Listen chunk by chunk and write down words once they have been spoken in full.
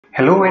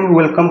Hello and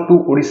welcome to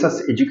Odisha's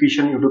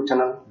education YouTube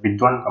channel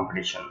VIDWAN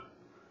competition.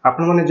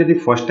 आपण माने जदि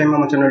first time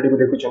हम चैनल को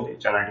देखुचंती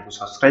चैनल को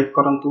सब्सक्राइब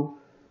करंतु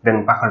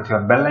देन पाखर थिया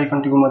बेल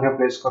आइकन को मध्ये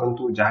प्रेस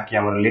करंतु जहा कि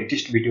हमर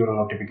लेटेस्ट वीडियो रो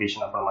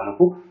नोटिफिकेशन आपण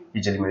मानकू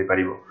इजीली मिल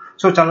परिबो।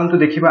 सो चलंतु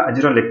देखिबा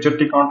आज रो लेक्चर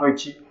टी कोन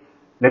रहिछि।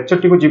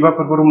 लेक्चर टी को जीवा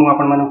पूर्व मु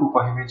आपण मानकू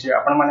कहिबे जे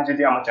आपण माने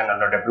जदि हम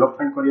चैनल रो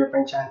डेवलपमेंट करिया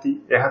पई चाहती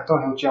एहा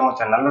तो हेउछि हम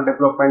चैनल रो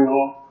डेवलपमेंट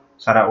नो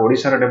सारा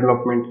ओडिसा रो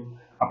डेवलपमेंट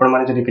आपण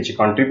माने जदि किछि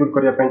कंट्रीब्यूट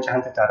करिया पई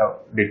चाहते तार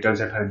डिटेल्स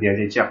एठार दिया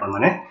जाइछि आपण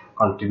माने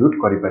कंट्रीब्यूट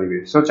करि परिबे।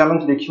 सो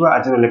चलंतु देखिबा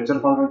आज रो लेक्चर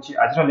कोन रहिछि।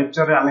 आज रो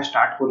लेक्चर रे हमें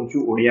start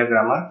करूछु Odia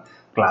grammar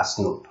class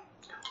note.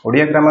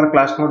 Odia grammar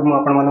class note मु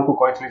आपण मानकू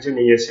कहथि जे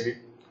नै आसीबी।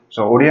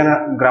 सो ओडिया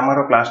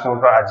ग्रामर क्लास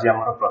नोट रो आज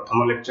हमर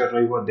प्रथम लेक्चर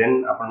रहिबो।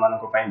 देन आपण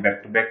मानकू पई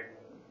बैक टू बैक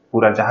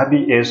पूरा जहाँ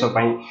भी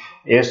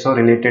एस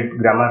रिलेटेड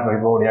ग्रामर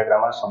रहिबो ओडिया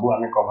ग्रामर सब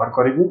आम कवर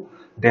करूँ।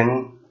 देन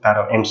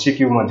तार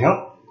एमसीक्यू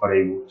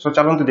करेबू। सो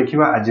चलते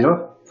देखिबा आज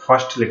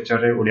फर्स्ट लेक्चर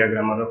रे ओडिया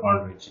ग्रामर कौन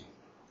रही।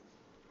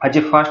 आज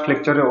फर्स्ट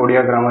लेक्चर रे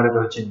ओडिया ग्रामर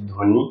रही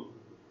ध्वनि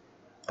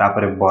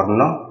तापर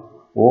वर्ण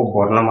और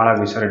वर्णमाला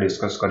विषय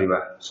डिस्कस करिबा।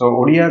 सो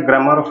ओडिया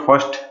ग्रामर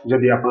फर्स्ट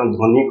जदि आपण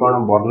ध्वनि कौन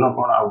वर्ण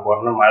कौन आ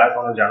वर्णमाला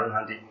कौन जानू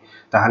नांती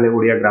ताहाले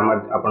ओडिया ग्रामर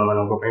आपण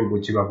मानको पई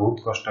बुझिबा बहुत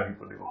कष्ट होई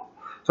पड़िबो।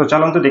 सो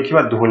चलते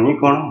देखिबा ध्वनि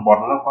कौन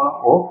वर्ण कौन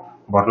और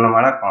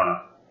वर्णमाला कौन।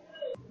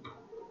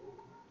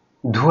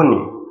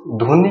 ध्वनि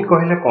ध्वनि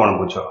कहले कौन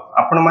बुझ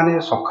आपण माने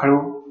सखाळू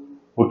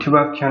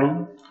उठिबा क्षणी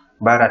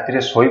बा राति रे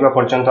सोइबा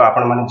पर्यंत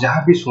आपण माने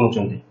जहाँ भी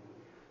सुनुचंती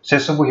से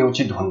सब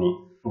हेउची ध्वनि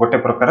गोटे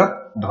प्रकार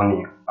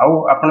ध्वनि।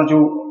 आउ आपण जो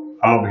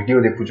हम वीडियो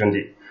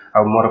देखुचंती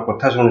आ मोर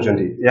कथा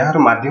सुनुचंती यार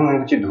माध्यम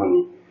हेउची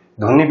ध्वनि।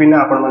 ध्वनि बिना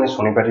आपण माने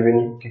सुनि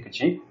परिबेनी कि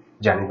किछि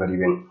जानि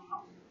परिबेनी।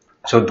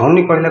 सो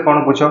ध्वनि कहले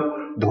कौन बुझ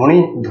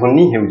ध्वनि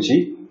ध्वनि हेउची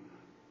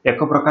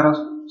एक प्रकार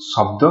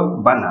शब्द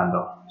बा नाद।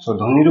 सो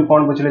ध्वनि रु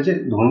कौन बुझले जे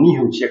ध्वनि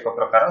हेउची एक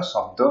प्रकार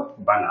शब्द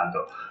बा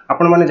नाद।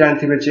 आपण माने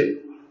जानथिबे जे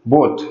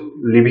बोथ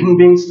लिविंग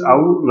बीइंग्स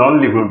आउ नॉन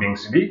लिविंग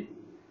बीइंग्स भी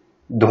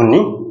ध्वनि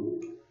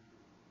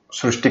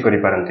सृष्टि करि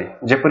पारंती।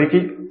 जेपरि कि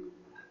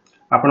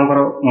आपनकर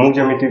मु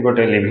जेमिति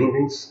गोटे लिविंग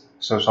बीइंग्स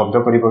सो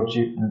शब्द करि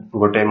पउची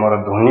गोटे मोर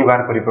ध्वनि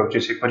बार करि पउची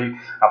सेपरि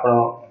आपण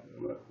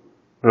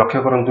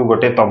लक्ष्य करंतु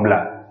गोटे तबला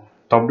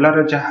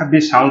तबलार जहाँ भी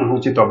साउंड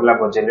होची तबला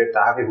बजेले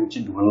ताहा भी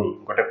होची ध्वनि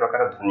गोटे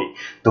प्रकार ध्वनि।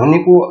 ध्वनि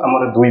को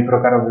हमर दुई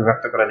प्रकार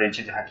विभक्त करा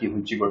जायछि जहाँ कि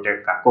होची गोटे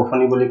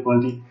काकोफोनी बोली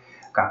कहंती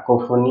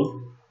काकोफोनी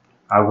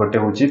आ गोटे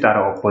होची तार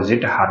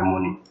ऑपोजिट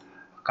हार्मोनी।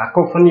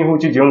 काकोफोनी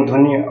होची जो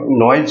ध्वनि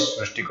नॉइज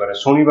सृष्टि करे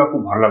सुनिबा को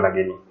भल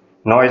लागेनी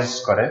नॉइज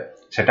करे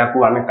सेटा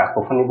को आमे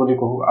काकोफोनी बोली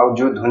कहू। आ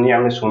जो ध्वनि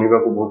आमे सुनिबा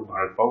को बहुत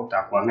भल पाऊ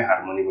ताको आमे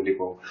हार्मोनी बोली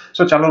कहू।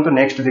 सो चलंतु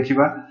नेक्स्ट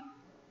देखिबा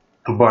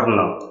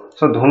वर्ण।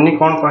 सो ध्वनि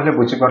कौन कहले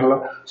बुझी परल।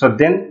 सो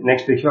देन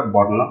नेक्स्ट देखिबा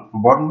वर्ण।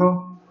 वर्ण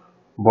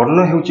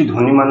वर्ण हेउची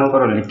ध्वनि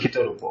मानकर लिखित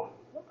रूप।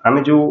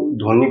 आमे जो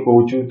ध्वनि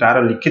कहूचु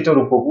तार लिखित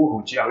रूप को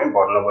होची आमे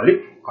वर्ण बोली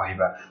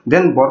कहिबा।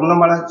 देन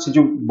वर्णमाला से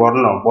जो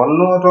वर्ण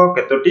वर्ण रो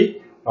केतोटी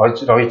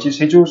रहिछि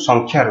से जो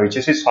संख्या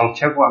रहिछि से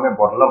संख्या को आमे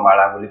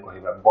वर्णमाला बोली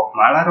कहिबा।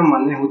 माला रो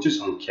माने होची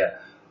संख्या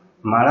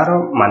माला रो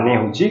माने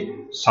होची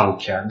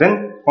संख्या। देन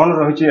कौन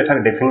रहिछि एठार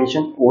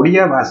डेफिनेशन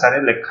ओडिया भाषा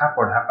रे लेखा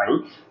पढ़ा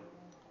पई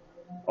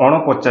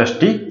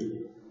 49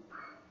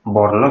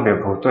 वर्ण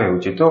व्यवहृत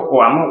हेउछि। तो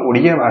आम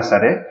ओडिया भाषा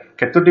रे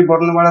केतोटी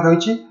वर्णमाला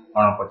रहिछि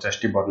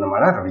 49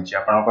 वर्णमाला रहिछि।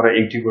 आपनकर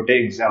एठी गोटे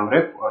एग्जाम रे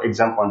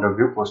exam point of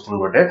view question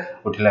गोटे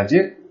उठिला जे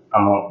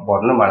आम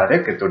वर्णमाला रे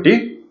केतोटी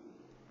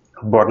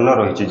वर्ण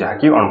रहिछि जहा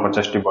कि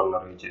 49 वर्ण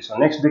रहिछि। सो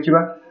नेक्स्ट देखिबा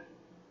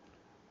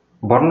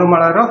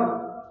वर्णमाला रो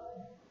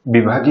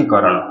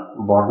विभागीकरण।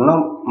 वर्ण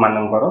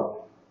मानकर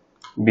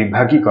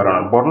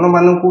विभागीकरण वर्ण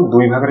मानकू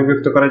दुई भाग रे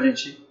व्यक्त करा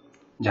जायछि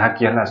जहा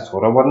कि हला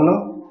स्वर वर्ण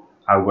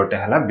आ गोटे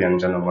हला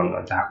व्यंजन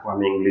वर्ण जहा को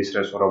हम इंग्लिश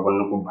रे स्वर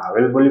वर्ण को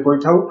भावेल बोली कहि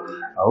थाउ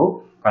आ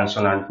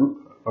कॉन्सोनेंट को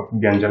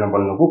व्यंजन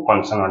वर्ण को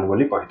कॉन्सोनेंट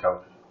बोली कहि थाउ।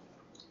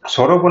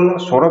 स्वर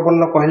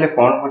वर्ण कहले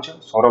कौन बुझ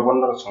स्वर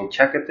वर्ण रो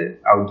संख्या केते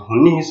आ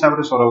ध्वनि हिसाब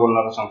रे स्वर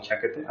वर्ण रो संख्या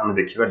केते हम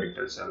देखिबा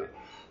डिटेल्स रे।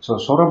 सो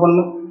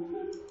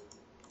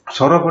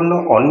स्वर वर्ण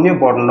अन्य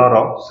वर्ण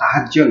रो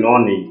सहाय्य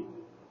न नै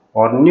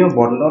अन्य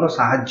वर्ण रो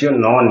सहाय्य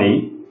न नै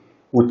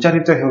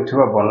उच्चारित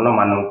हेउथिबा वर्ण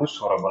मानकू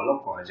स्वर वर्ण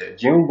कह जाय।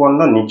 जे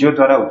वर्ण निज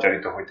द्वारा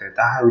उच्चारित होइते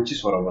ताहा होछि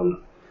स्वर वर्ण।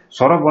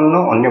 स्वर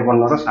वर्ण अन्य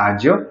वर्ण रो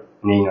सहाय्य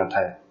नै न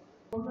थाए।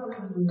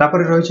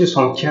 तापर रहिछि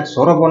संख्या।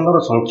 स्वर वर्ण रो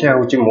संख्या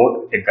होछि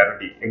मोट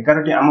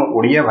 11टी आम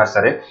ओडिया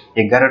भाषा रे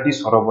 11टी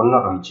स्वर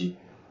वर्ण रहिछि।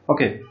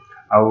 ओके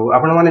आउ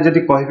आपण माने जदि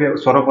कहिबे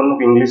स्वर वर्ण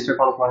को इंग्लिश रे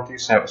कोन कहंती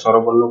स्वर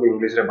वर्ण को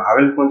इंग्लिश रे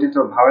भावेल कहंती।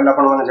 तो भावेल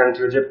आपण माने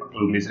जानथिबे जे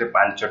इंग्लिश रे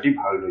 5टी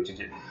भावेल रहिछि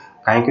जे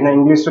काहे कि ना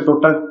इंग्लिश रे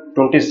टोटल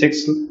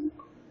 26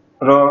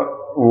 रो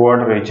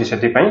वर्ड रही से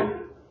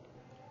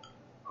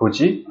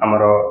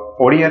हमर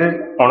ओडिया रे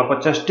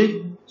 49टी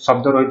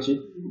शब्द रही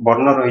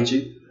वर्ण रही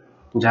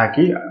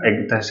जहाँकि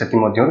से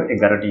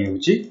 11टी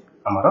होची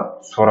हमर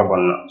स्वर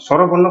वर्ण।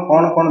 स्वर वर्ण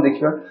कौन कौन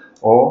देखिबा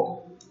ओ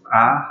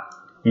आ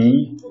ई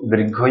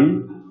दीर्घ ई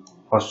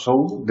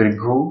ह्रस्व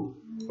दीर्घ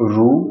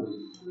रु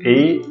ए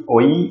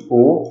ओई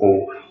ओ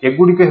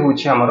एगुड़ी के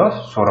होची हमर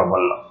स्वर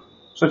वर्ण।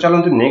 सो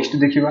चलंतु नेक्स्ट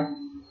देखिबा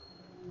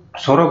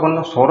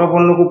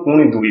स्वरवर्ण को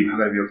पुणी दुई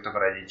भाग विभक्त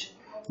कर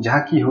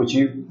जहाँकि हूँ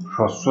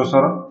ह्रस्व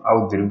स्वर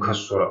आउ दीर्घ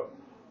स्वर।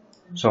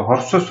 सो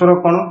हर्ष स्वर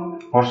कौन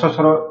हर्ष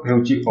स्वर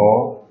हो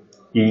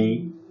इ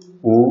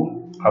उ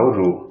आउ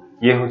रु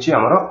ये हूँ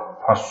आमर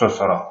हर्ष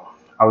स्वर।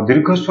 आउ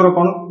दीर्घ स्वर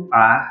कौन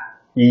आ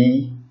इ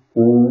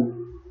उ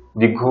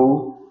दीर्घ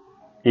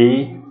ए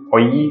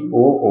ऐ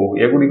ओ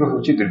एगुड़िक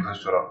हूँ दीर्घ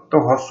स्वर। तो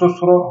हर्ष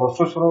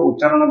स्वर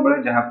उच्चारण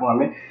बेले जहाँ को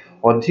आम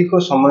अधिक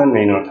समय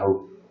नहीं न था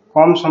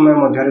कम समय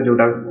मध्य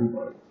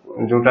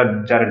जोटा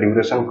जार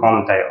ड्यूरेशन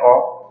कम थाए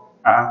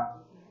आ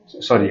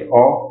सॉरी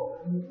अ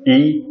इ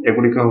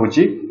एगुड़िक हूँ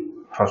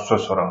ह्रस्व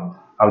स्वर।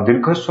 आ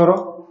दीर्घ स्वर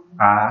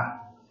आ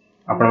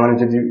आपण मैंने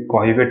जब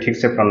कहे ठीक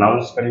से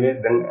प्रोनाउंस करेंगे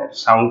देन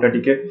साउंड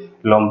टिके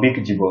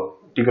लंबिक जीव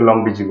टिके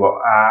लंबी जीव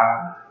आ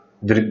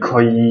दीर्घ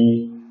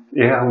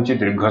यह हूँ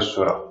दीर्घ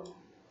स्वर।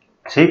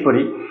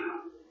 सेहीपरि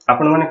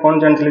आपण मैंने कौन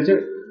जानते जे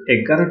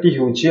 11टी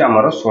हूँ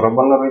आमर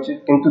स्वरवर्ण रही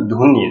किंतु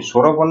ध्वनि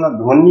स्वरवर्ण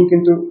ध्वनि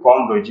किंतु कम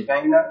रही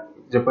कहीं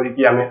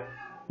जपरिक आम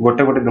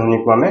गोटे गोटे ध्वनि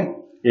को आम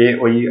ए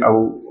ओई आउ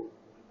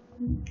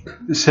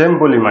सेम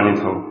बोली मानि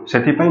था से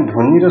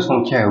ध्वनि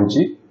संख्या हूँ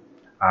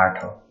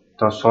 8।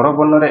 तो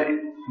स्वरवर्ण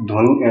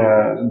ध्वनि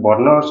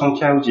वर्ण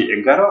संख्या हूँ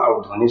 11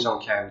 आउ ध्वनि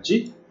संख्या हूँ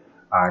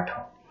 8।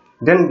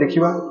 देन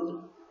देखिबा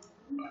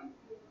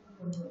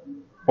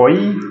ओई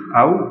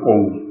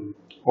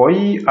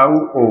आउ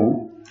ओ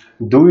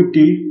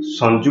दुईटी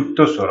संयुक्त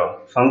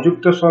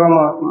स्वर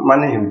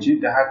माने हूँ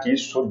जहाँकि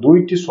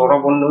दुईटी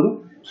स्वरवर्ण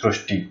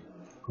सृष्टि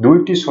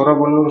दुईटी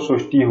स्वरवर्ण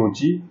सृष्टि हूँ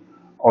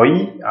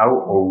ओई आउ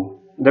ओ।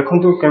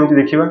 देखो केमती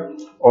देखिबा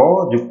अ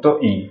युक्त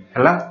इ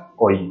है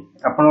ओई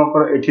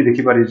आपंकर ये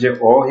देखिपारे जे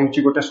अ हूँ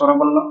गोटे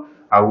स्वरवर्ण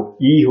आउ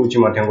इ हूँ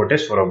गोटे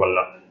स्वरवर्ण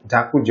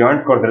जहाँ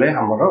जॉइंट करदे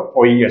हमर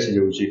ओई आसी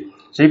जाऊँगी।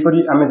 सेहीपरि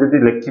आम जब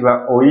लिखा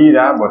ओई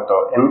रा बत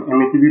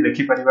एमती भी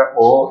लिखिपर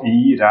ओ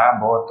इ रा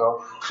बत।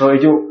 तो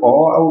ये अ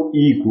आउ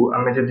इ को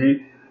आम जदि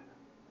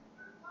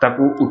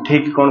ताकू उठे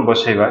कौन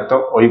बसैबा तो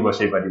ओई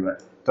बसई पारिबा।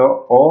 तो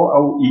अ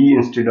आउ इ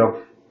इंस्टेड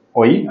ऑफ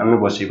ओई आम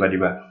बसई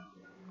पारिबा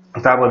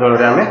ता बदल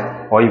में आम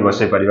ओई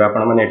बसई पारिबा।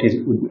 आपण माने एठी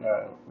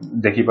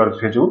देखि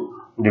पारुथे जो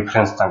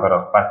डिफरेंस ताकर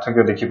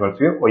पार्थक्य देखि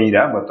पारुथे ओई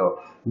रा बत।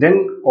 देन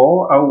अ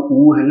आउ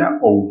उ हैला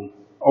औ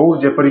औ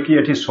जेपरिक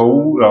एठी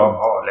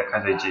सौरभ लिखा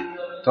जाइछि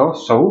तो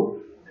सौ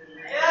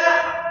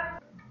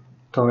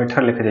तो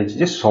एठार लिखा जाइछि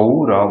जे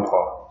सौरभ।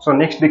 सो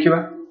नेक्स्ट देखिबा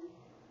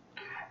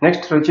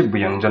नेक्स्ट रही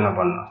व्यंजन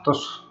वर्ण। तो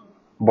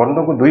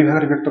वर्ण को दुई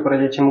भाग व्यक्त कर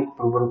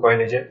पूर्व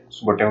कहले जे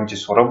गोटे हूँ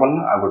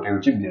स्वरवर्ण आ गोटे हूँ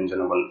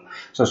व्यंजन वर्ण।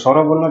 सो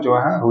स्वरवर्ण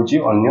जहाँ हूँ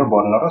अन्य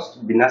वर्णर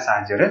बिना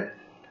साहाय्य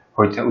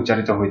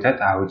उच्चारित होता है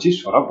ताहा हूँ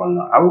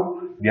स्वरवर्ण। आउ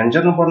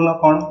व्यंजन वर्ण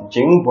कौन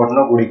जो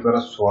वर्ण गुड़िकर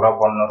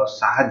स्वरवर्णर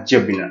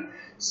साहाय्य बिना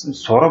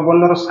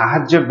स्वरवर्णर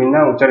साहाय्य बिना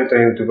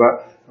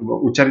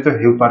उच्चारित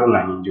हो पारना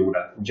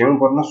जोड़ा जो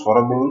वर्ण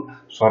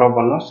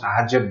स्वरवर्ण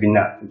साहाय्य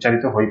बिना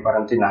उच्चारित हो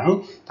पारती ना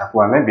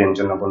ताकू आम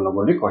व्यंजन वर्ण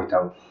बोली कही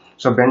था।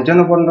 सो व्यंजन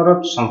वर्णर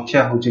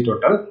संख्या हूँ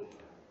टोटाल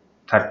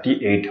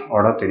 38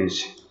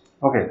 38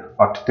 ओके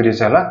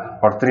 38 है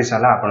 38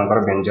 है आपंकर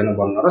व्यंजन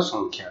वर्णर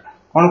संख्या।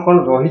 कौन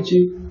कौन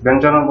रही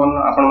व्यंजन वर्ण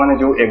आपण मैंने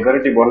जो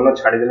 11टी वर्ण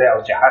छाड़देले आ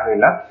जहाँ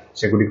रहा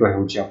सेगुड़िक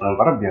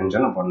होकर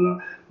व्यंजन वर्ण।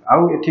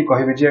 आउ ये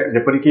कहबी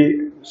जेपरिक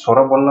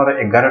स्वरवर्णर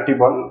 11टी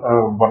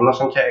वर्ण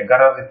संख्या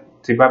 11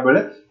 थिबा बेले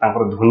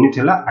तांकर ध्वनि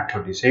थिला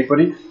 8टी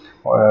सेहीपरि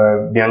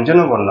व्यंजन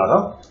वर्णर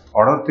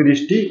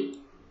 38टी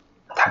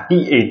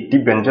 38टी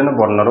व्यंजन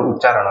वर्णर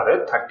उच्चारण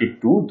में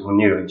 32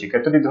 ध्वनि रही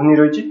केतोटी ध्वनि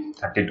रही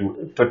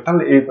 32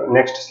 टोटाल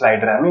नेक्स्ट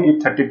स्लाइड रे आमे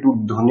 32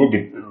 ध्वनि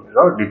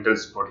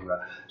डिटेल्स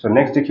पढ़िबा। सो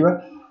नेक्स्ट देखिबा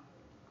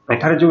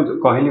एठारे जो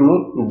कहली मु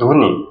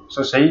ध्वनि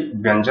सो सही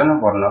व्यंजन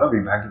वर्णर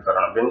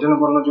विभागीकरण व्यंजन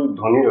वर्ण जो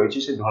ध्वनि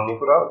रही से ध्वनि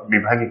को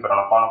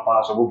विभागीकरण कौन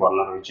कौन सब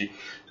वर्ण रही।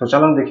 तो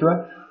चलन देखिबा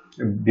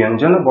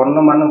व्यंजन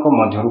वर्ण मानक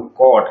मध्य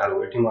क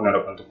ठारू एठी मन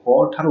रखंतु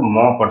क ठारू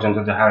म पर्यंत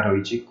जहाँ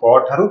रही क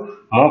ठारू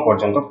म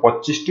पर्यंत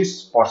 25टी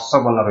स्पर्श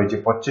वर्ण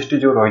रही 25टी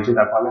जो रही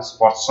आम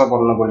स्पर्श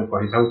वर्ण बोली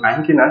कही था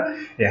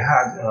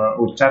कहीं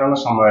उच्चारण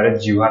समय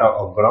जीवार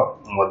अग्र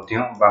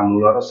मध्य बा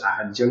मूलर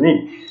साहाय्य नहीं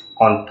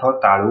कंठ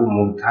तालु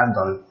मूर्धा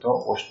दंत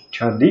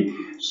ओष्ठ्यदि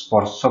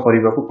स्पर्श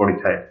करने को पड़ी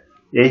था।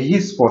 यही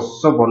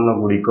स्पर्श वर्ण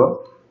गुड़िक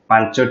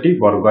 5टी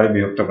वर्ग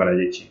विभक्त करा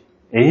जायछि।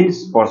 यही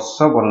स्पर्श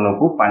वर्ण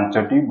को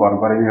 5टी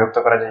वर्ग विभक्त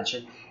करा जायछि।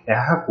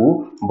 एहाकू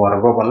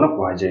वर्ग वर्ण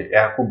कहुए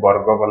एहाकू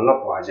वर्ग वर्ण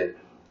कहुए।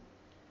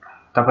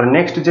 तापर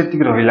नेक्स्ट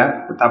जेतिक रहिला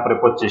तापर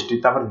 25टी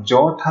तापर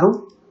ज ठारू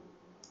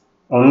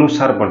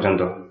अनुसार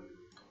पर्यंत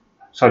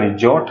सॉरी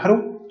ज ठारू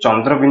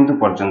चंद्रबिंदु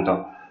पर्यंत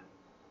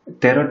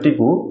 13टी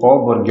को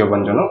अवर्गीय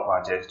व्यंजन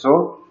कहुए। सो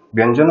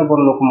व्यंजन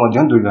वर्ण को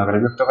मध्य दुई भाग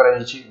व्यक्त करा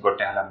जायछि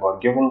गोटे है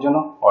वर्गीय व्यंजन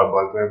और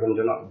वर्गीय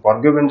व्यंजन।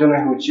 वर्गीय व्यंजन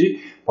होउछि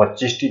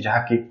 25टी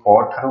जहाँकि क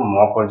ठारू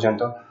म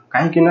पर्यंत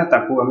कहीं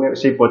ताकू आम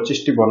से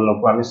 25टी वर्ण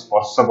को आम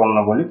स्पर्श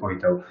वर्ण बोली कही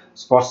था।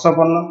 स्पर्श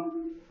वर्ण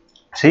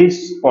से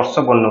स्पर्श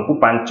वर्ण को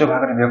 5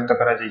 भाग विभक्त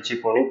करा जायछि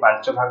पुणी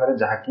 5 भाग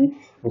जहाँकि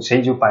से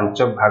जो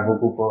 5 भाग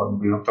को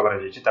विभक्त करा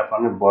जायछि ताकू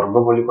आम वर्ग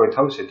बोली कही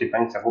था से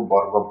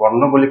वर्ग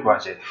वर्ण बोली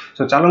कहुए।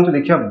 सो चलते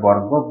देखिए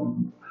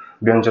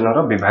व्यंजन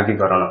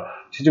विभागीकरण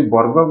से जो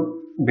वर्ग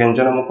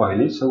व्यंजन मु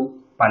कहली सब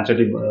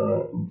 5टी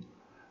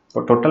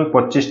टोटाल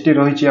 25टी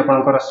रही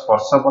आपंकर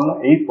स्पर्श वर्ण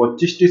यही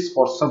 25टी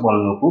स्पर्श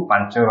वर्ण को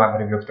 5 भाग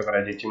में व्यक्त कर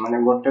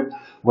माने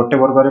गोटे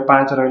वर्ग में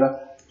 5 रहा।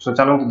 सो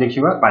चलते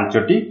देखा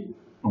 5टी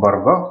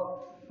वर्ग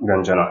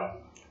व्यंजन।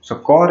 सो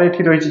क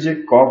रेठी रही जे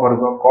क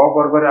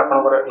वर्ग रे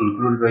आपनकर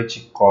इंक्लूड रही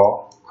क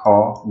ख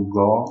ग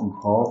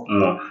घ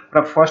ङ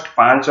पूरा फर्स्ट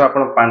 5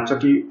 आपन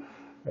 5टी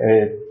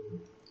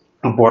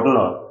वर्ण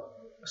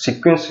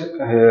सीक्वेंस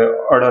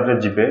ऑर्डर रे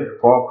जिबे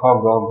क ख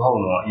ग घ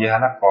ङ ये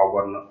हला क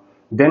वर्ण।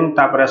 देन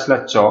तापर आसला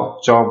च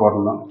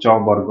वर्ण च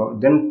वर्ग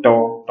देन ट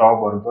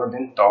वर्ग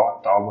देन त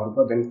वर्ग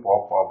देन प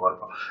वर्ग।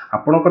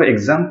 आपनकर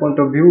एग्जाम पॉइंट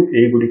ऑफ व्यू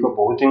ए गुडी को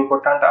बहुत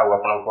इंपोर्टेंट आ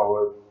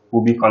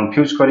आपनको भी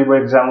कंफ्यूज करिवो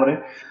एग्जाम रे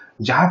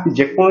जहाँ भी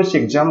जेकोसी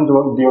एग्जाम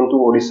दियंतु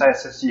ओडिशा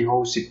एसएससी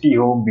हो सिटी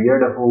हो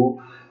बीएड हो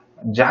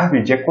जहाँ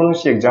भी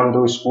जेकोसी एग्जाम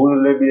दो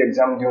स्कूल रे भी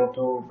एग्जाम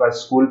दियंतु बा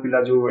स्कूल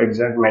पिला जो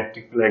एग्जाम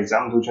मैट्रिक पिला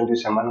एग्जाम दोचंती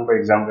सेमान को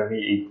एग्जाम रे भी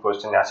ए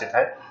क्वेश्चन आसी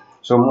थाए।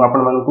 सो मु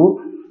आपन मानकू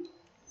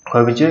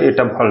कहबी जे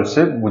एटा भल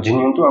से बुझि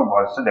नियंतु आ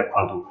भल से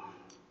देखंतु।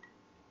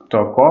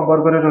 तो क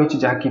वर्ग रे रही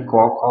जहाँ कि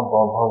क ख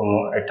ग घ ङ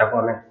एटा को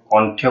हमें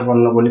कंठ्य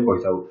वर्ण बोली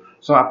कहताउ।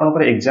 सो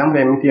आपनकर एग्जाम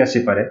रे एमिति आसी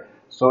पारे।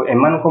 सो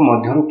एमान को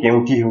मध्यरु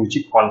केउठी होउची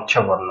कंठ्य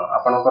वर्ण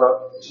आपनकर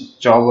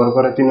च वर्ग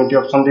रे 3टी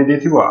ऑप्शन दे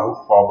देथिबो आ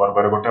क वर्ग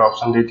रे गोटे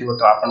ऑप्शन देथिबो।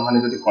 तो आपन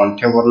माने जदी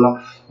कंठ्य वर्ण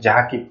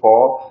जहाँ कि क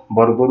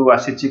वर्ग रु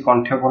आसीची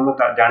कंठ्य वर्ण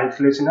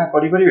जानिथिले सिना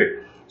करि परिबे।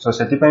 सो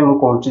सेति पई मु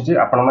कहूची जे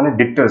आपन माने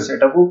डिटेल्स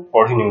एटा को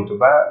पढि नियंतु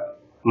बा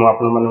मु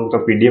आपन माने तो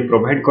पीडीएफ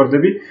प्रोवाइड कर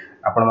देबी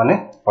आपन माने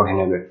पढि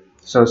नेबे।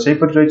 सो सेहि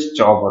पर रही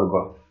च वर्ग।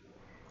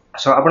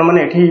 सो आपण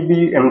माने एठी भी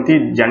एमती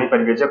जानि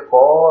परिबे जे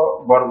क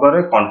वर्ग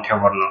रे कंठ्य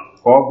वर्ण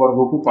क वर्ग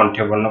को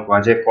कंठ्य वर्ण कहा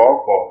जाय क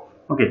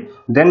ओके।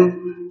 देन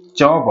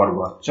च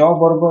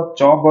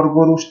वर्ग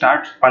रु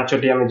स्टार्ट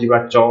 5टी हमें जीवा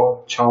च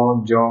छ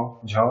ज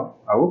झ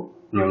आउ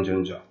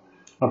व्यंजन ज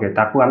ओके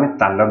ताकू हमें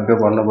तालव्य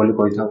वर्ण बोली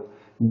कहिथाउ।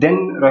 देन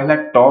रहला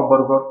ट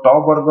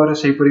वर्ग रे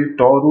सेहि परि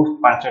ट रु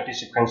 5टी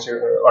सीक्वेंस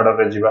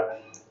ऑर्डर रे जीवा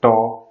ट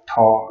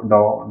ठ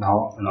ड ढ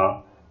न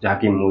जहाँ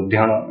कि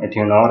मूर्धन्य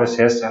एठी न रे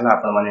शेष है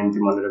आपण माने एमती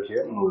मन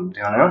रखिए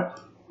मूर्धन्य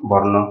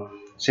वर्ण।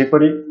 से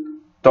परि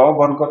त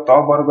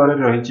वर्ग रे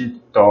रही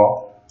त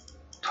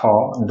थ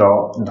ड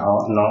ध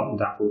न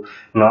ताकू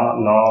न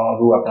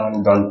रु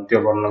आपण दंत्य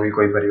वर्ण भी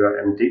कहि परिबा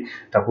एमती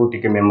ताकू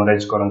टिके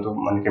मेमोराइज करंतु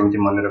माने केमती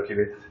मन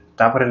रखिबे।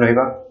 तापर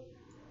रहिबा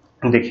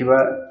देखिबा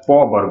प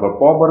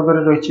वर्ग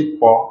रे रही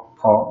प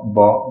फ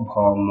ब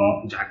भ म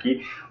जहाँ कि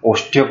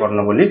ओष्ठ्य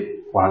वर्ण बोली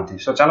कहती।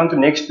 सो चलते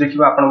नेक्स्ट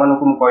देखिए आपण मानक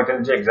मु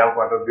कहते जे एग्जाम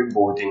पॉइंट ऑफ व्यू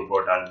बहुत ही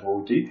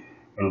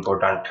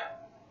इंपोर्टेंट।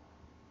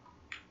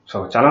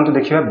 सो चलते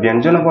देखिए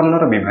व्यंजन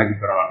वर्णर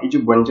विभागीकरण ये जो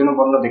व्यंजन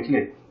वर्ण देखिले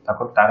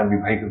तार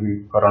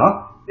विभागीकरण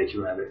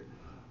देखिबा बे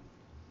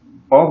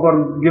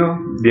अवर्गीय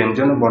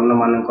व्यंजन वर्ण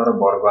मानकर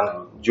वर्ग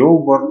नहीं जो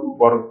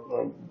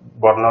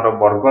वर्णर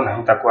वर्ग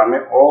नहीं ताको आमे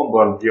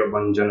अवर्गीय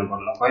व्यंजन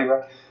वर्ण कहबा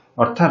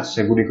अर्थात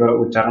सेगुड़िकर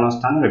उच्चारण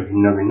स्थान रे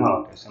भिन्न भिन्न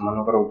अटे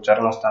सेमानकर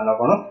उच्चारण स्थान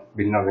कोन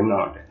भिन्न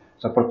भिन्न अटे।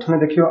 तो प्रथमे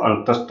देखियो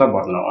अंतस्थ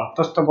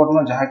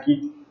वर्ण जहाँ कि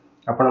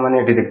आपण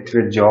माने एठी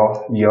देखथिबे ज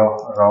य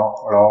र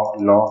ळ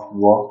ल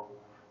व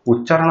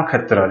उच्चारण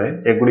क्षेत्र रे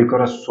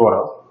एगुड़िकर स्वर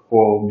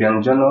और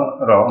व्यंजन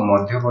र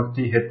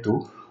मध्यवर्ती हेतु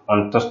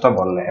अंतस्थ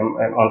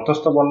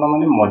वर्ण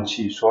माने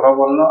मझी स्वर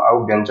वर्ण आ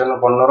व्यंजन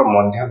वर्ण र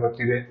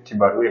मध्यवर्ती रे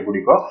थिबारु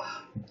एगुड़िक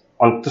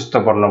अंतस्थ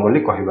वर्ण बोली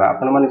कहबा।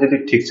 आपण माने जदि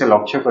ठीक से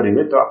लक्ष्य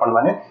करिवे तो आपण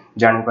माने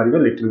जानि परिबे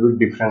लिटिल बिट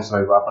डिफरेंस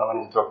रहबा। आपण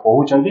माने जो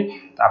कहउचंदी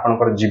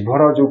आपनकर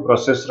जीभर जो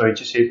प्रोसेस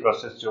रहिछि सेही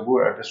प्रोसेस जोगु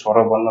एटे स्वर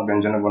वर्ण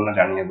व्यंजन वर्ण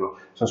जानि हेबो।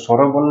 सो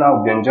स्वर वर्ण आ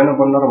व्यंजन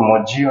वर्ण र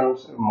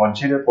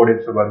मझी रे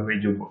पडिथबारु ए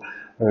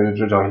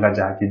जो रहिला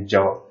जहा कि ज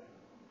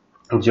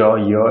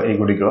य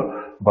एगुड़िक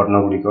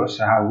वर्ण गुड़िक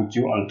सेहा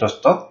होछि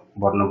अंतस्थ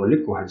वर्ण बोली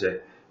कहा जाय।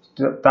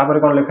 तापर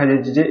कोन लिखा जाय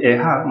जे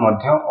एहा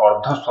मध्य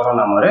अर्धस्वर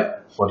नाम रे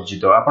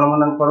परिचित। आपण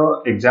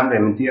मानकर एग्जाम रे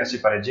एमिति आसी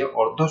पारे जे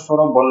अर्धस्वर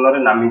वर्ण रे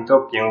नामित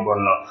केउ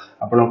वर्ण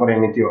आपनकर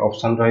एमिति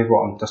ऑप्शन रहइबो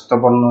अंतस्थ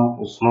वर्ण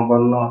उष्म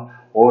वर्ण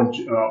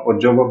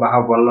ओजोग बाह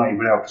वर्ण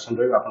इबळे ऑप्शन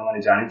रहइबो। आपण माने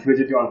जानिथिबे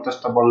जे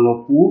अंतस्थ वर्ण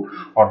को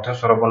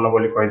अर्धस्वर वर्ण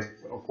बोली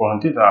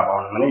कहंती तो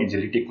आपण माने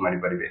इजीली टिक मारि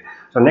परिबे।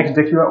 सो नेक्स्ट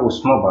देखिबा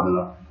उष्म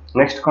वर्ण।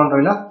 नेक्स्ट कोन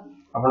रहइला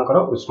आपनकर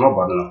उष्म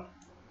वर्ण।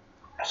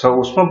 सो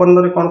उष्म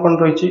वर्ण रे कोन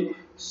रहिछि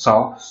स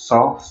स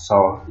स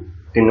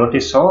 3टी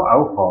स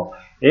आउ ह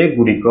ए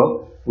गुड़िक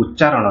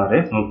उच्चारण रे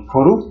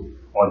मुखरु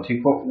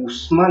अधिक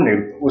उष्मा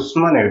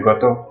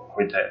निर्गत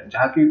होता है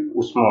जहाँ कि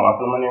उष्म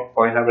आपण माने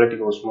कहला बेले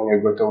टिके उष्म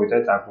निर्गत होता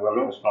है ताकू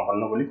हमें उष्म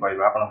वर्ण बोली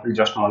कहबा। आपण खाली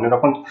जस्ट मन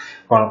रखन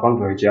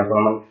कोन रहिछि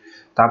आपण मन।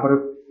 तापर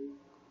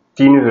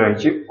 3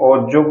 रहिछि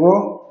अजोग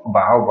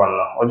बाह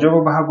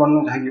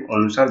वर्ण जहाँ कि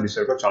अनुसार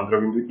विषयक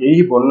चंद्रबिंदु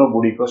यही वर्ण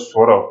गुड़िक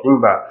स्वर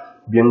किंबा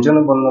व्यंजन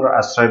वर्णर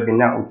आश्रय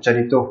बिना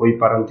उच्चारित होई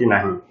पारंती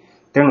नाही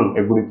तेणु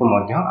एगुड़ी को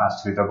मध्य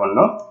आश्रित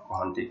वर्ण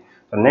कहती।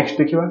 तो नेक्स्ट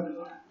देखिबा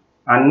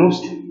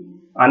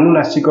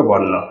आनुनासिक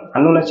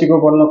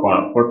वर्ण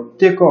कौन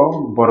प्रत्येक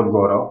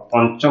वर्गर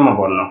पंचम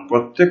वर्ण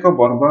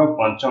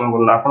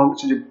आप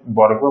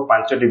वर्ग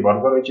 5टी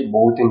वर्ग रही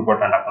बहुत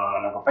इंपोर्टेंट आपण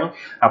ପାଇଁ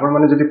आपण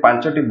माने जदि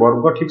 5टी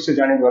वर्ग ठीक से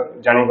जानी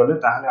गले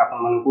ताहले आपण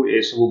मानकू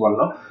ए सब वर्ण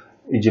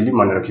इजिली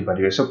मन रखि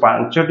परिबे। सो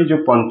 5टी जो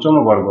पंचम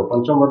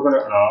वर्ग रे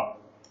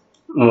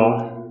म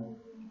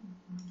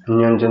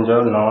न्यंजन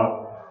न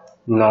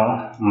न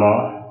म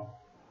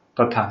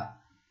तथा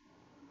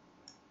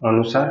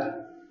अनुसार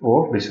ओ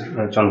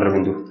विसर्ग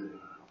चंद्रबिंदु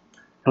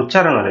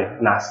उच्चारण रे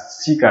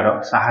नासिकार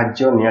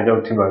साहाय्य निया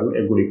जाउथिबारु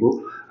एगुडी को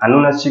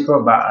अनुनासिक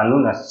बा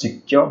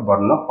अनुनासिक्य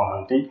वर्ण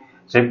कहंती।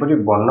 सेपरि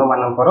वर्ण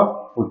मानकर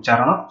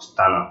उच्चारण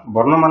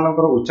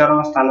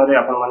स्थान रे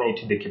आपण माने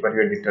एठी देखि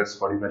परिबे डिटेल्स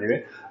पढि परिबे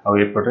आ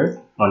एपटे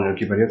मन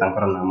रखि परिबे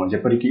तांकर नाम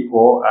जेपरि कि ओ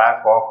आ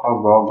क ख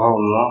ग घ ङ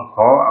ह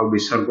आ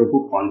विसर्ग को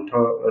कंठ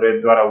रे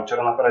द्वारा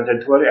उच्चारण करा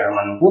जायथुवारे आ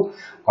मानकू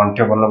कंठ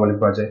वर्ण बोली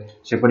कहा जाय।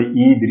 सेपरि ई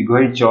दीर्घ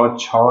ई च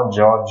छ ज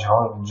झ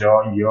ज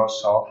य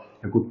स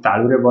एकु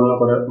ताळु रे वर्ण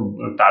कर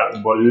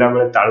बोलला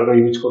बेले ताळु रे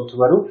यूज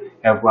करथुवारु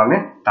याकू हमें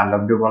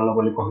तालव्य वर्ण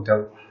बोली कहथाउ।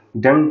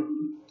 देन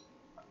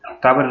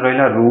तापर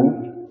रहिला रु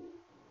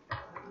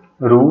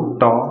रु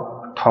ट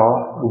ठ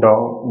ड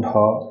ढ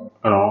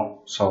ण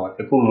स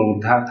एकु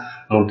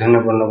मूर्धन्य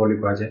वर्ण बोली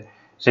कहा जाय।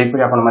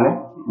 सेहिपरि आपण माने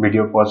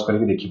वीडियो पॉज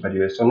करके देखि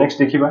परिबे। सो नेक्स्ट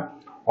देखिबा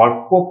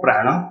अल्प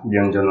प्राण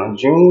व्यंजन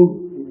जो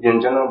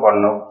व्यंजन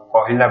वर्ण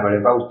कहिला बेले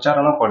बा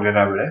उच्चारण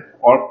करला बेले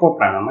अल्प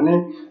प्राण माने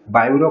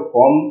वायुर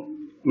कम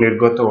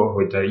निर्गत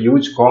होता है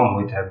यूज कम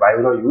होता है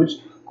वायुर यूज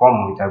कम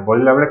होता है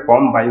बोलला बेले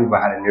कम वायु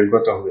बाहर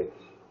निर्गत हुए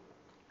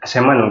से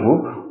अल्प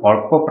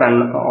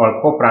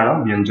प्राण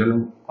व्यंजन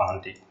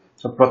कहती।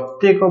 सो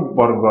प्रत्येक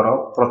वर्गर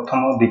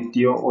प्रथम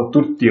द्वितीय और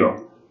तृतीय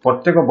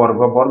प्रत्येक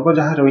वर्ग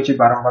जहाँ रही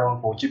बारंबार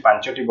कहूँ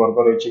 5टी वर्ग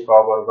रही क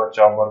वर्ग च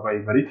वर्ग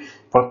ये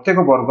प्रत्येक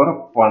वर्गर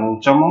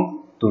पंचम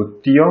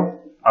तृतीय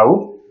आउ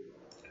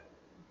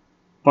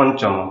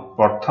पंचम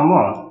प्रथम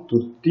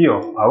तृतीय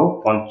आउ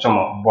पंचम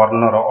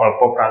वर्णर अल्प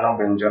प्राण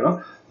व्यंजन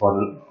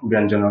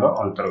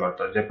अंतर्गत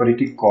जेपरि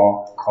कि क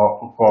ख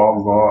क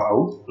ग आउ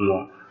न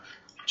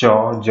च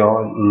ज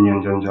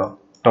न्यंजन ज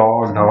ट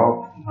ढ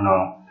ण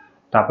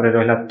तापरे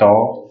रहिला त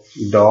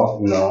ड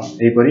न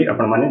एपरि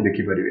आपण माने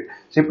देखि परिबे।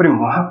 सेपरि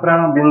महाप्राण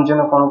व्यंजन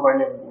कोन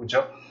कहले बुझ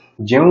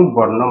जो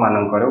वर्ण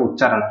मानकर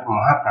उच्चारण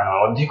महाप्राण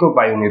अधिक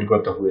वायु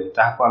निर्गत हुए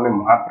ताहाको आमे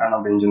महाप्राण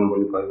व्यंजन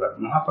बोली कहबा।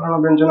 महाप्राण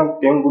व्यंजन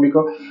केम गुडी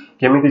को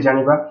केमिति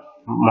जानिबा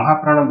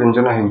महाप्राण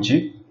व्यंजन हेउची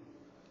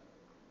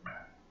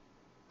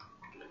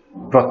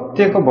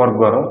प्रत्येक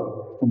वर्गर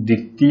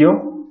द्वितीय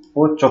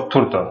और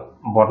चतुर्थ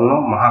वर्ण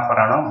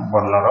महाप्राण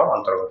वर्णर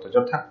अंतर्गत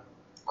यथा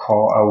ख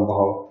आउ घ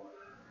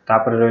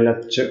तापर रहिला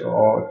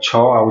छ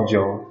आउ ज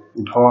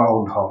ढ आउ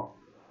ढ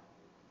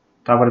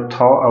तापर थ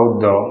आउ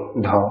द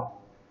ध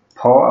फ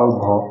आउ घ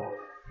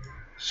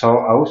स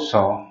आउ स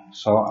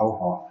स आउ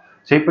ह।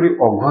 सेपरि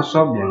अघोष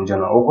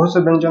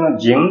व्यंजन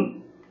ଯେଉଁ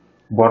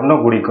वर्ण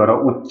गुड़िकर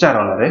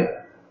उच्चारण रे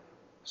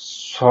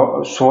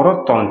स्वर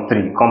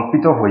तंत्री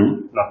कंपित होई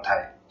न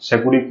थाए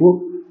सेगुडी को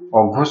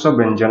अघोष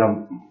व्यंजन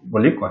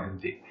बोली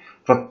कहती।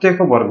 प्रत्येक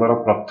वर्गर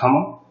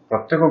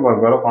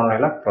कौन है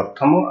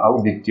प्रथम आउ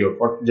द्वितीय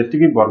जति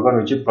वर्ग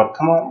रही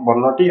प्रथम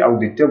वर्णटी आउ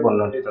द्वितीय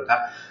वर्णटी तथा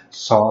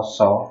स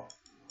स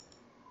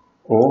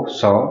ओ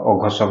स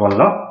अघोष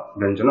वर्ण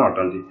व्यंजन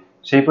अटंती।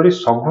 सेहीपरि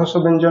सघोष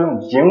व्यंजन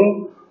ଯେଉଁ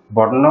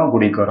वर्ण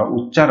गुड़िकर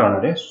उच्चारण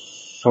रे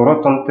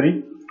स्वरतंत्री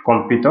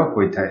कंपित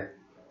होता है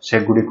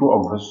सेगुडी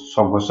को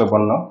सघोष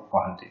वर्ण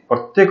कहती।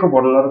 प्रत्येक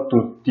वर्णर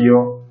तृतीय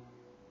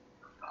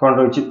कौन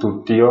रही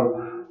तृतीय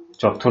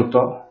चतुर्थ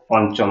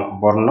पंचम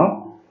वर्ण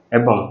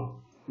एवं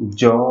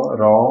ज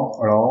र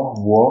ळ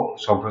व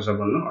सघोष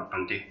वर्ण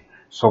अटंती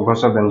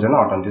सघोष व्यंजन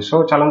अटंती।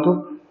 सो चलतु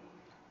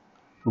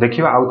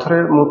देखिए आउ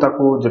थे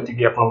मुझे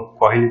जी आपको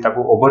कहली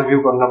ओवरव्यू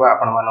करनबा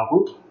आपण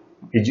मानकू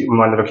इजी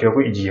मन रखिया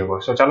को इजी हेबो।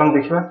 सो चलन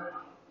देखिबा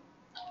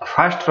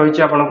फास्ट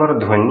रही आपनकर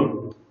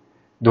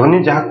ध्वनि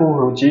जहाँ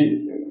को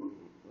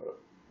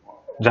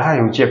जहाँ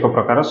होची एक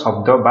प्रकार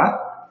शब्द बा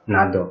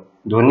नाद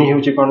ध्वनि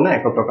होची कौन ना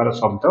एक प्रकार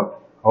शब्द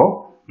और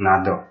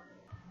नाद।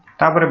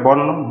 तापर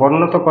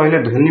वर्ण तो कहले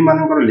ध्वनि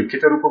मानकर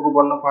लिखित रूप को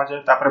वर्ण कहा जाए।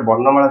 तापर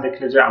वर्णमाला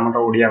देखले जे हमर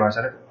ओडिया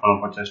भाषा रे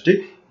 49टी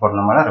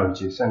वर्णमाला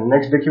रही।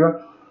 नेक्स्ट देखिबा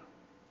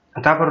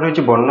तापर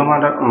रही वर्ण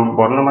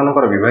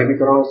मानकर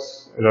विभागीकरण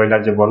रहिला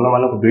जे वर्ण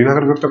मानक दुई भाग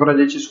विभक्त करा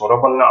जायछि स्वर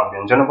वर्ण और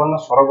व्यंजन वर्ण।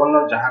 स्वर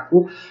वर्ण जहाँ को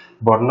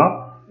वर्ण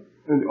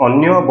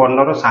अन्य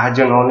वर्णर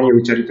साहाय्य न नहीं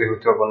उच्चारित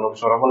होता वर्ण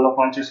स्वर वर्ण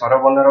कहछि। स्वर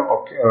वर्णर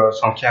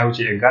संख्या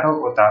होछि 11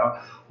 और तार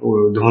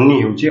ध्वनि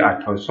होछि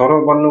 8। स्वर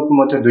वर्ण को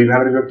मध्य दुई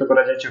भाग विभक्त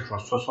करा जायछि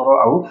ह्रस्व स्वर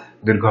और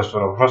दीर्घ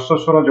स्वर। ह्रस्व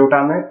स्वर जोटा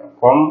हमें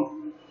कम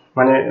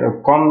माने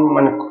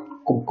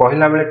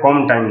कहला बेले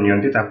कम टाइम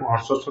नियंती ताको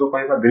ह्रस्व स्वर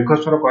कहबा। दीर्घ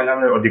स्वर कहला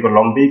बेले अधिक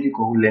लंबी की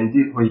कहू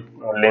लेंदी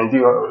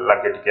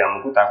लागे टिके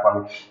हमकु ताको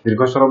हम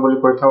दीर्घ स्वर बोली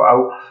कहथाउ। आ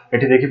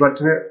एठी देखि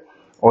पाथबे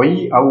ओई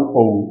आउ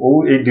औ औ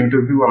ए दुईट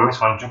भी आम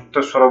संयुक्त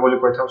स्वर बोली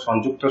कही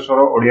संयुक्त स्वर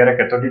ओडिया रे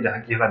केतोटी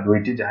जहाँकि है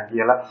दुईटी जहाँकि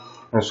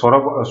है स्वर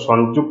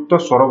संयुक्त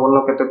स्वर वर्ण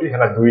केतोटी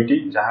है दुईटी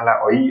जहाँ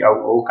ओई आउ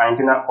औ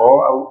कहीं अ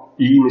आउ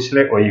इ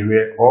मिसले ओई हुए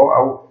अ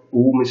आउ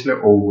उ मिसले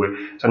ओ हुए।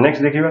 सो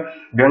नेक्स्ट देखिए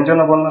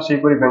व्यंजन वर्ण से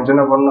व्यंजन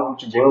वर्ण हूँ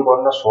जो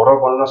वर्ण स्वर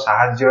वर्ण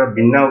साहाय्य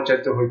बिना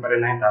उच्चारित हो पारे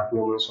ना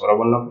स्वर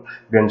वर्ण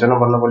व्यंजन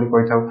वर्ण बोली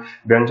कही था।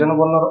 व्यंजन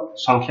वर्ण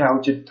संख्या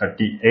हूँ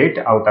 38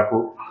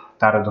 आउ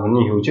तार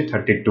ध्वनि हूँ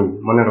 32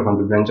 मन रखु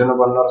व्यंजन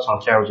वर्ण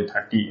संख्या हूँ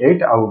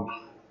 38 आउ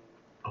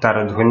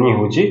तार ध्वनि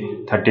हूँ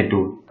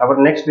 32।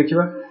 तापर नेक्स्ट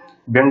देखिए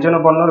व्यंजन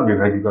वर्ण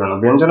विभागीकरण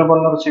व्यंजन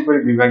वर्ण से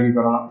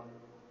विभागीकरण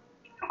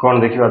कौन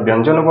देखिए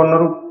व्यंजन वर्ण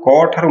रु क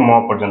ठारू म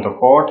पर्यंत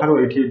क ठारू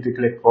एठी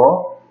देखले क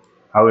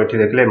आउ एठी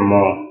देखले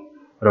म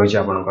रही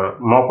आपंकर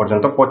म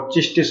पर्यंत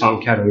 25टी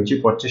संख्या रही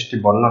 25टी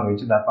वर्ण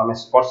रही आम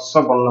स्पर्श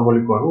वर्ण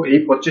बोली कहू। यही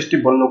 25टी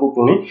वर्ण को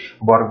पुणी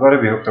वर्गर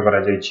विभक्त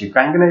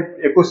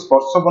कहीं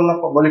स्पर्श वर्ण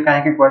बोली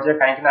कहीं कहुए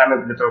कहीं आम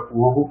जो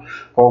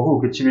कहू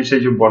कि से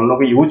जो वर्ण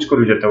को यूज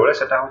करूँ जिते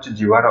हूँ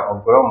जीवार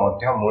अग्र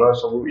मध्य मूल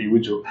सब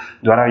यूज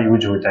द्वारा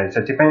यूज होता है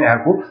से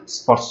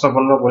स्पर्श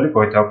वर्ण बोली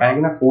कही था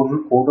कहीं कौन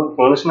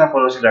ना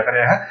कौन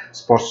जगह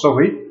स्पर्श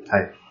होता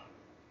है।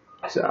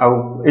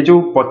 ये जो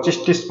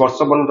 25टी स्पर्श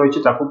वर्ण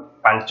रही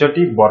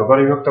 5टी वर्ग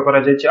विभक्त कर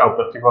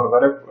प्रति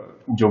वर्ग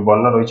जो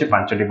वर्ण रही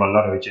 5टी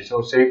वर्ण रही।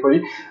 सो से आपड़ी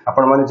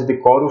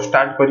क रु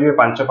स्टार्ट करेंगे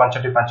 5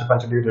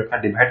 रेखा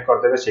डिवाइड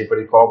करदे से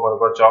क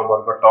वर्ग च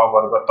वर्ग ट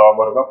वर्ग त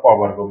वर्ग प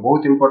वर्ग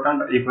बहुत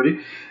इंपोर्टाट ये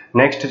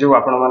नेक्स्ट जो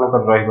आप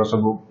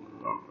सब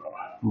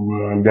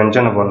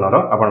व्यंजन वर्णर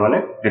आपण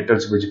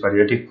डिटेल्स बुझीपारे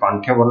ये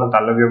कंठ्य वर्ण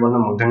तालव्य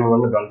वर्ण मूर्धन्य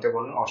वर्ण दंत्य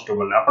वर्ण अष्ट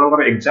वर्ण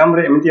आपंकर एग्जाम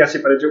रे एमती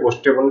आसीपारे जो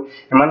अष्ट वर्ण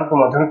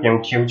एम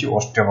केमती हूँ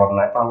अष्ट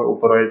वर्ण आप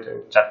ऊपर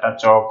 4टा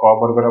च क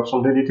वर्ग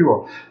ऑप्शन दे दी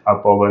आ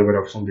प वर्ग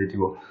ऑप्शन दे।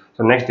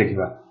 तो नेक्स्ट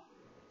देखिए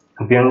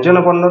व्यंजन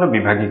वर्णर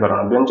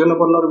विभागीकरण व्यंजन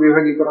वर्णर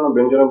विभागीकरण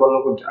व्यंजन वर्ण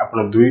को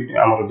आपन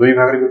दुई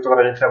भाग विभक्त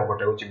कर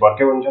गोटे हूँ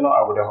वर्ग व्यंजन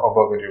आ गोटे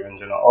अवर्गीय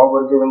व्यंजन।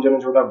 अवर्गीय व्यंजन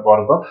जोटा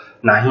वर्ग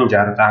नहीं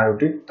जार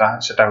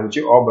सेटा हूँ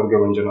अवर्गीय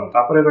व्यंजन।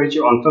 तापर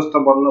रही अंतस्थ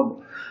वर्ण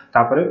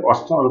तापर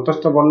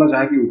अंतस्थ वर्ण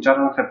जहाँकि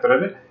उच्चारण क्षेत्र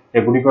में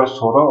एगुड़िक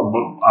स्वर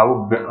आउ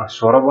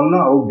स्वर वर्ण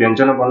आउ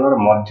व्यंजन वर्ण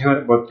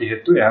मध्यवर्ती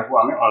हेतु यह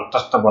आम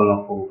अंतस्थ वर्ण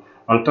कहू।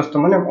 अंतस्थ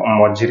मान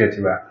मझीरे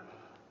थिबा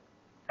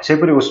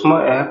सेपरी उष्म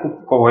यह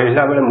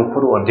कहला बेले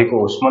मुखर अधिक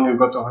उष्म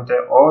निर्गत होता है।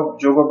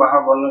 अजोग बाह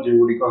वर्ण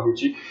जोगुड़िक हूँ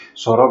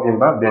स्वर कि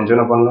व्यंजन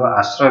वर्ण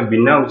आश्रय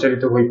बिना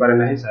उच्चारित हो पारे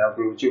ना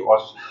हूँ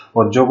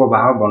अजोग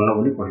बाह वर्ण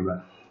बोली कहवा।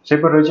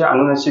 सेपरी रही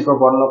आनुनासिक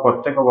वर्ण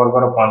प्रत्येक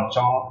वर्गर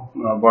पंचम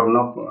वर्ण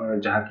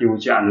जहाँकि हूँ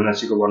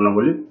आनुनासिक वर्ण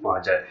बोली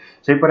कहुए।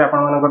 सेपरी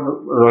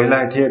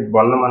आपला ये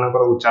वर्ण मान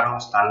उच्चारण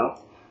स्थान।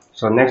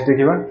 सो नेक्स्ट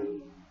देखिए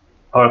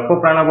अल्प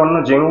प्राण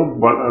वर्ण जो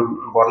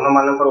वर्ण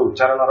मान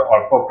उच्चारण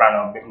अल्प प्राण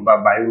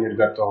वायु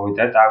निर्गत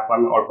होता है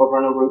आम अल्प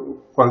प्राण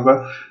कहवा।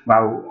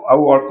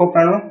 अल्प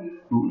प्राण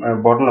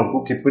वर्ण को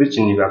किपर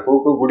चिन्हवा कौ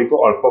कौ गुड़िक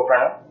अल्प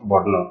प्राण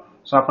वर्ण।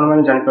 सो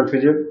आपने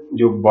जापारे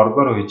जो वर्ग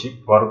रही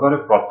वर्गर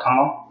प्रथम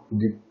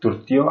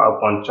तृतीय आ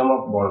पंचम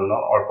वर्ण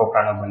अल्प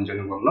प्राण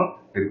व्यंजन वर्ण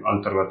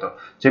अंतर्गत।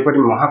 सेपरी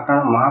महाप्राण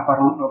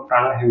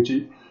हूँ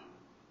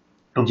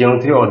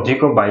जो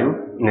अधिक वायु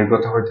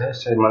निर्गत होता है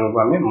से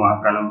आम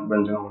महाप्राण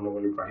व्यंजन वर्ण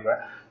बोली कहवा।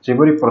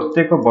 सेपरी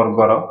प्रत्येक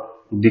वर्गर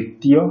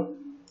द्वितीय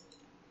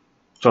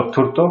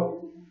चतुर्थ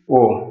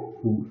और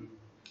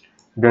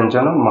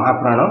व्यंजन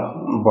महाप्राण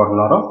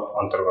वर्णर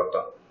अंतर्गत।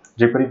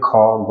 जेपरी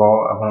ख ग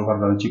आपंकर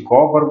रही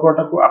क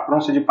वर्गटा को आप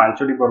से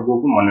 5टी वर्ग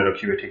को मन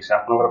रखिए ठीक से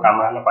आपंकर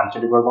काम है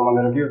 5टी वर्ग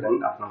मन रखिए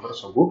देन आपंकर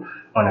सब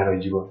मन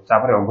रही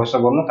अघोष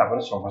वर्ण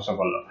सघोष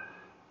वर्ण।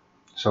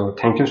 So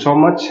thank you so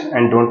much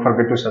and don't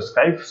forget to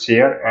subscribe,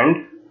 share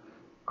and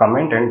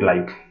comment and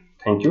like.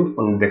 Thank you.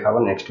 देखा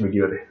next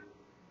video रे।